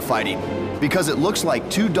dogfighting because it looks like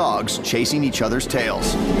two dogs chasing each other's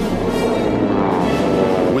tails.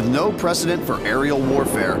 With no precedent for aerial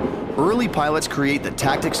warfare, early pilots create the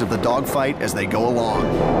tactics of the dogfight as they go along.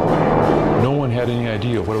 No one had any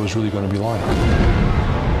idea what it was really going to be like.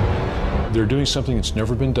 They're doing something that's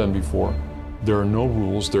never been done before. There are no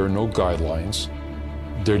rules, there are no guidelines.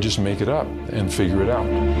 They just make it up and figure it out.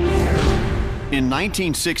 In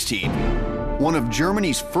 1916, one of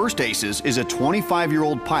Germany's first aces is a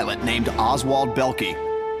 25-year-old pilot named Oswald Belke.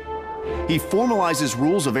 He formalizes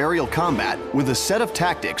rules of aerial combat with a set of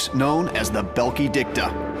tactics known as the Belke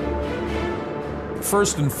Dicta.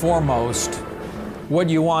 First and foremost,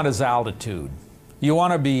 what you want is altitude. You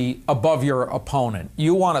want to be above your opponent.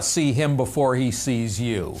 You want to see him before he sees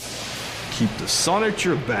you. Keep the sun at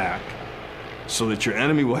your back so that your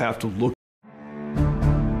enemy will have to look.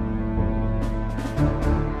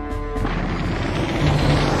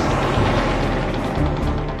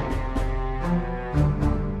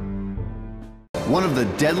 One of the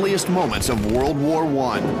deadliest moments of World War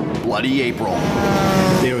I, Bloody April.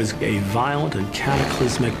 There is a violent and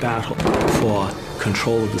cataclysmic battle for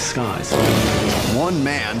control of the skies. One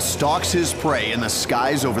man stalks his prey in the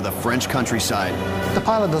skies over the French countryside. The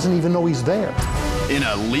pilot doesn't even know he's there. In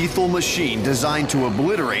a lethal machine designed to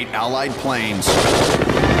obliterate Allied planes.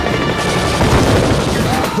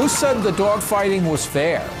 Who said the dogfighting was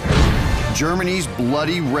fair? Germany's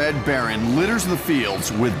bloody Red Baron litters the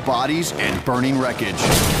fields with bodies and burning wreckage.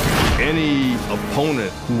 Any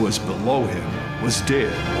opponent who was below him was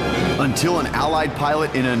dead. Until an Allied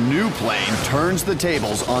pilot in a new plane turns the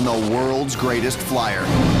tables on the world's greatest flyer.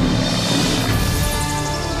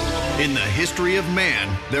 In the history of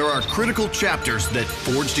man, there are critical chapters that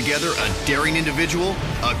forge together a daring individual,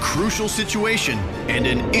 a crucial situation, and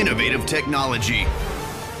an innovative technology.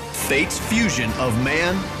 Fate's fusion of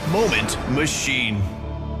man, moment, machine.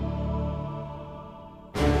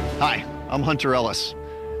 Hi, I'm Hunter Ellis.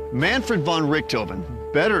 Manfred von Richthofen,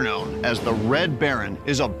 better known as the Red Baron,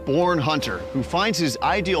 is a born hunter who finds his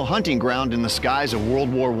ideal hunting ground in the skies of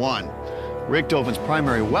World War I. Richthofen's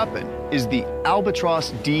primary weapon is the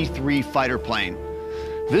Albatros D-3 fighter plane.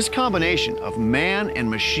 This combination of man and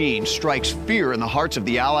machine strikes fear in the hearts of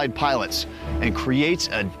the Allied pilots and creates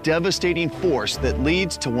a devastating force that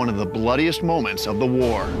leads to one of the bloodiest moments of the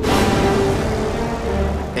war.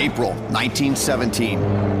 April 1917.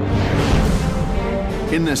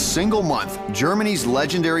 In this single month, Germany's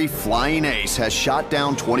legendary flying ace has shot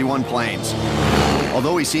down 21 planes.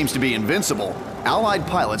 Although he seems to be invincible, Allied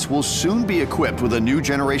pilots will soon be equipped with a new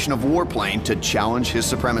generation of warplane to challenge his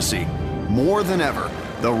supremacy. More than ever,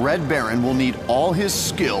 the Red Baron will need all his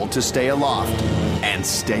skill to stay aloft and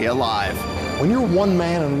stay alive. When you're one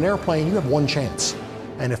man in an airplane, you have one chance.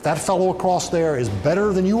 And if that fellow across there is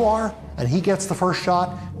better than you are, and he gets the first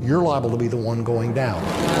shot, you're liable to be the one going down.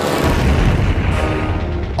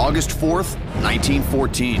 August 4th,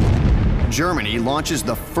 1914. Germany launches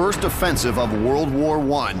the first offensive of World War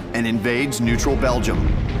I and invades neutral Belgium.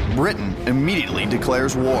 Britain immediately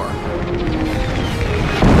declares war.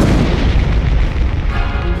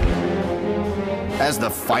 As the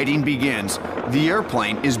fighting begins, the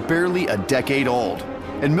airplane is barely a decade old,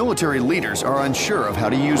 and military leaders are unsure of how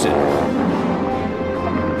to use it.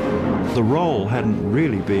 The role hadn't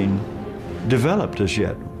really been developed as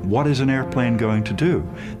yet. What is an airplane going to do?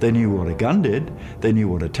 They knew what a gun did, they knew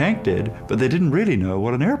what a tank did, but they didn't really know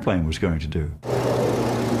what an airplane was going to do.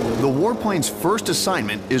 The warplane's first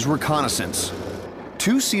assignment is reconnaissance.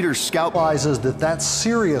 Two-seater scout realizes that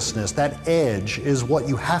seriousness, that edge, is what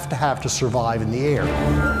you have to survive in the air.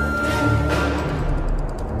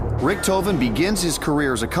 Richthofen begins his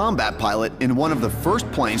career as a combat pilot in one of the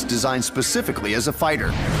first planes designed specifically as a fighter,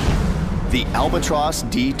 the Albatros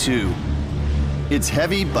D-2. Its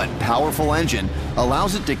heavy but powerful engine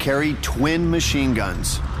allows it to carry twin machine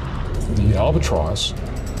guns. The Albatros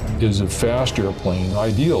is a fast airplane,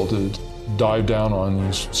 ideal to dive down on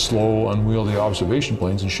these slow, unwieldy observation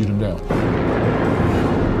planes and shoot them down.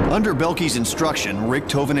 Under Belkey's instruction,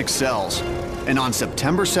 Richthofen excels. And on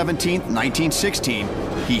September 17, 1916,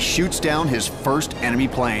 he shoots down his first enemy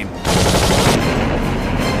plane.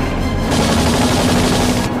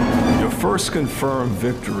 Your first confirmed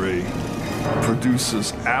victory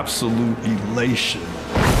produces absolute elation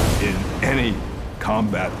in any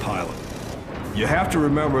combat pilot. You have to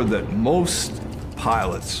remember that most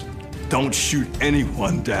pilots don't shoot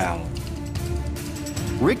anyone down.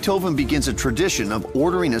 Richthofen begins a tradition of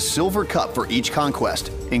ordering a silver cup for each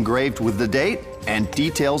conquest, engraved with the date and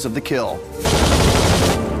details of the kill.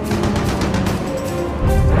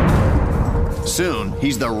 Soon,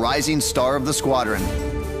 he's the rising star of the squadron.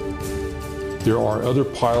 There are other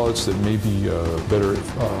pilots that may be better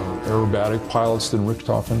aerobatic pilots than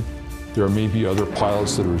Richthofen. There may be other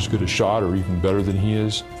pilots that are as good a shot or even better than he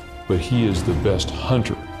is, but he is the best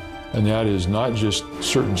hunter. And that is not just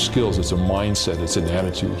certain skills, it's a mindset, it's an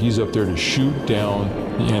attitude. He's up there to shoot down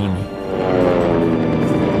the enemy.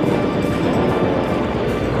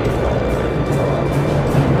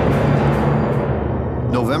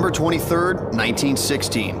 November 23rd,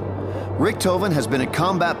 1916. Richthofen has been a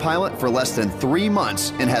combat pilot for less than 3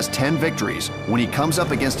 months and has 10 victories when he comes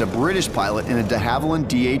up against a British pilot in a de Havilland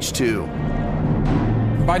DH-2.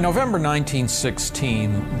 By November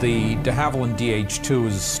 1916, the de Havilland DH-2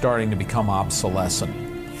 is starting to become obsolescent.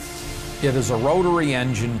 It is a rotary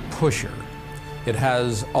engine pusher. It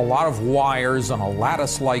has a lot of wires and a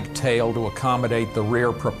lattice-like tail to accommodate the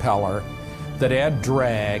rear propeller that add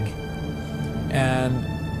drag, and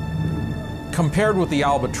compared with the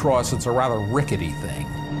Albatros, it's a rather rickety thing.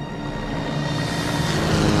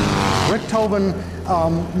 Richthofen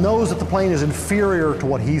knows that the plane is inferior to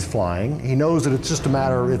what he's flying. He knows that it's just a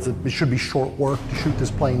matter, it should be short work to shoot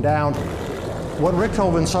this plane down. What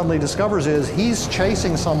Richthofen suddenly discovers is he's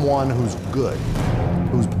chasing someone who's good,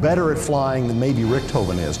 who's better at flying than maybe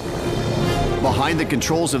Richthofen is. Behind the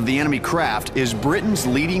controls of the enemy craft is Britain's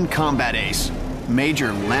leading combat ace, Major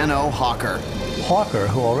Lano Hawker. Hawker,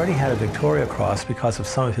 who already had a Victoria Cross because of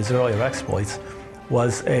some of his earlier exploits,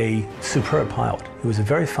 was a superb pilot. He was a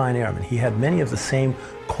very fine airman. He had many of the same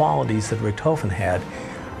qualities that Richthofen had.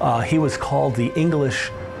 He was called the English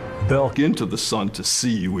Belk. Into the sun to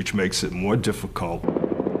sea, which makes it more difficult.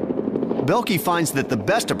 Belkey finds that the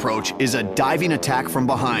best approach is a diving attack from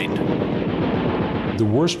behind. The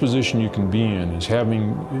worst position you can be in is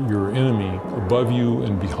having your enemy above you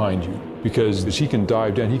and behind you, because he can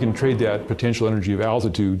dive down, he can trade that potential energy of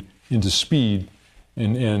altitude into speed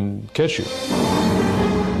and catch you.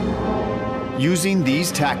 Using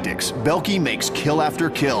these tactics, Belkey makes kill after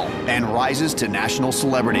kill and rises to national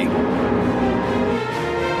celebrity.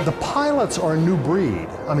 The pilots are a new breed.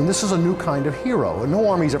 I mean, this is a new kind of hero, and no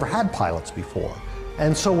army's ever had pilots before.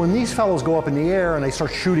 And so when these fellows go up in the air and they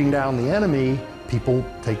start shooting down the enemy, people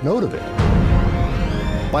take note of it.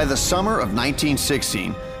 By the summer of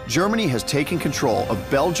 1916, Germany has taken control of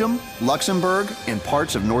Belgium, Luxembourg, and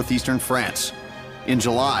parts of northeastern France. In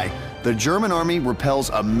July, the German army repels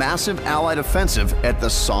a massive Allied offensive at the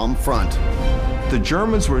Somme front. The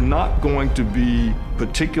Germans were not going to be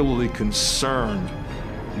particularly concerned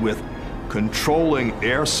with controlling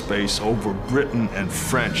airspace over Britain and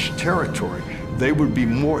French territory. They would be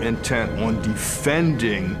more intent on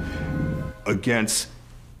defending against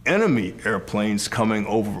enemy airplanes coming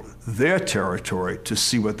over their territory to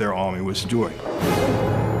see what their army was doing.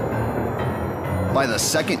 By the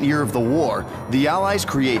second year of the war, the Allies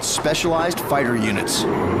create specialized fighter units.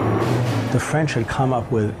 The French had come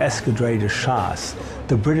up with escadrilles de chasse,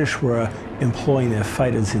 the British were employing their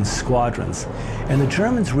fighters in squadrons, and the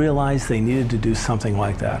Germans realized they needed to do something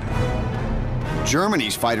like that.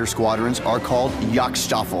 Germany's fighter squadrons are called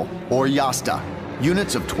Jagdstaffel, or Jasta,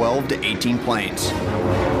 units of 12 to 18 planes.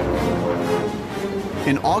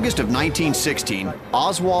 In August of 1916,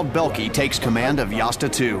 Oswald Belke takes command of Jasta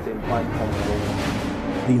II.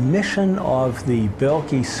 The mission of the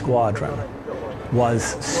Belke squadron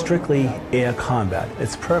was strictly air combat.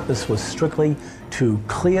 Its purpose was strictly to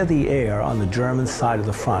clear the air on the German side of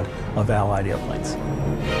the front of Allied airplanes.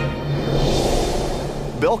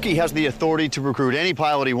 Belke has the authority to recruit any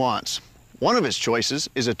pilot he wants. One of his choices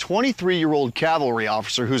is a 23-year-old cavalry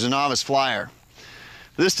officer who's a novice flyer.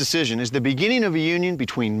 This decision is the beginning of a union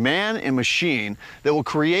between man and machine that will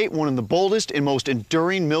create one of the boldest and most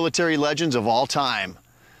enduring military legends of all time.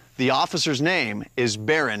 The officer's name is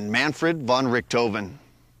Baron Manfred von Richthofen.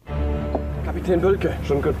 Kapitän Belke,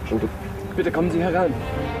 schon gut, schon gut. Bitte kommen Sie herein.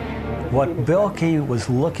 What Belke was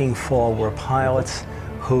looking for were pilots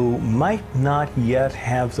who might not yet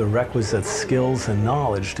have the requisite skills and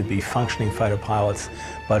knowledge to be functioning fighter pilots,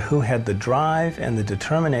 but who had the drive and the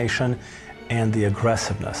determination and the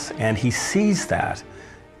aggressiveness. And he sees that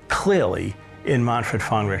clearly in Manfred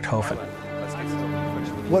von Richthofen.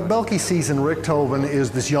 What Belke sees in Richthofen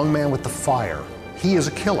is this young man with the fire. He is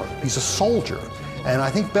a killer. He's a soldier. And I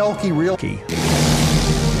think Belke really...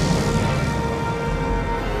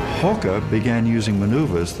 Hawker began using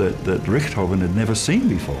maneuvers that Richthofen had never seen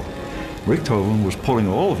before. Richthofen was pulling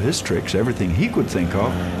all of his tricks, everything he could think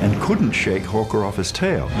of, and couldn't shake Hawker off his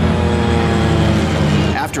tail.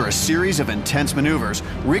 After a series of intense maneuvers,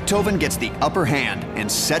 Richthofen gets the upper hand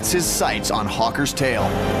and sets his sights on Hawker's tail.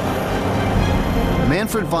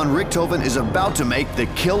 Manfred von Richthofen is about to make the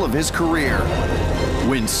kill of his career,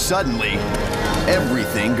 when suddenly,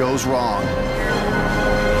 everything goes wrong.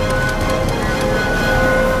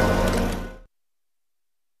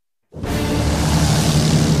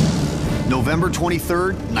 November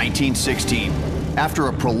 23rd, 1916. After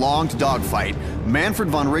a prolonged dogfight, Manfred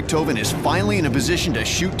von Richthofen is finally in a position to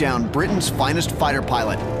shoot down Britain's finest fighter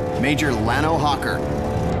pilot, Major Lano Hawker,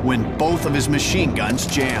 when both of his machine guns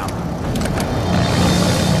jam.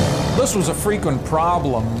 This was a frequent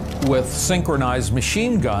problem with synchronized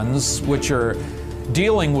machine guns, which are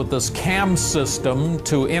dealing with this cam system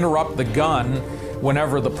to interrupt the gun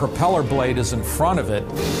whenever the propeller blade is in front of it.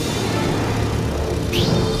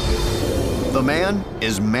 The man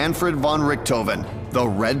is Manfred von Richthofen, the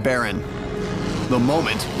Red Baron. The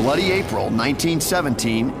moment, bloody April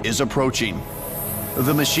 1917, is approaching.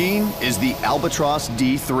 The machine is the Albatros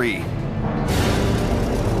D3.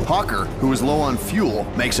 Hawker, who is low on fuel,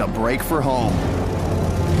 makes a break for home.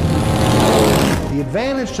 The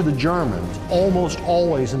advantage to the Germans, almost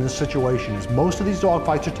always in this situation, is most of these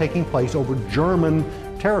dogfights are taking place over German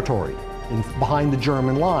territory, behind the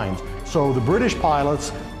German lines. So the British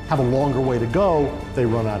pilots have a longer way to go, they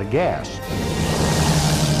run out of gas.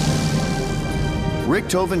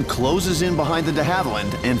 Richthofen closes in behind the de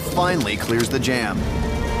Havilland and finally clears the jam.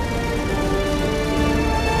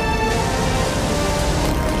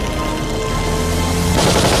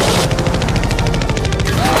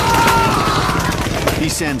 He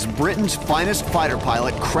sends Britain's finest fighter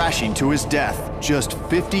pilot crashing to his death, just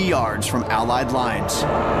 50 yards from Allied lines.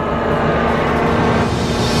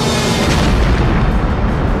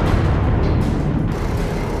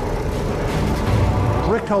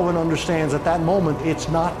 Richthofen understands at that moment it's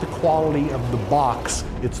not the quality of the box,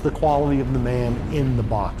 it's the quality of the man in the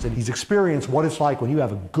box. And he's experienced what it's like when you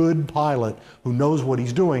have a good pilot who knows what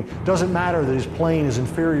he's doing. Doesn't matter that his plane is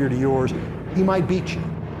inferior to yours, he might beat you.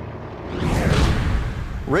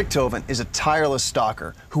 Richthofen is a tireless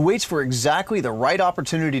stalker who waits for exactly the right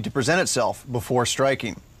opportunity to present itself before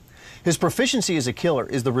striking. His proficiency as a killer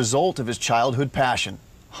is the result of his childhood passion,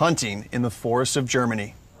 hunting in the forests of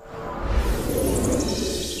Germany.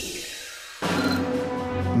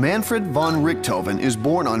 Manfred von Richthofen is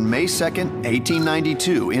born on May 2,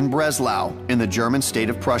 1892 in Breslau, in the German state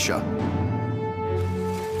of Prussia.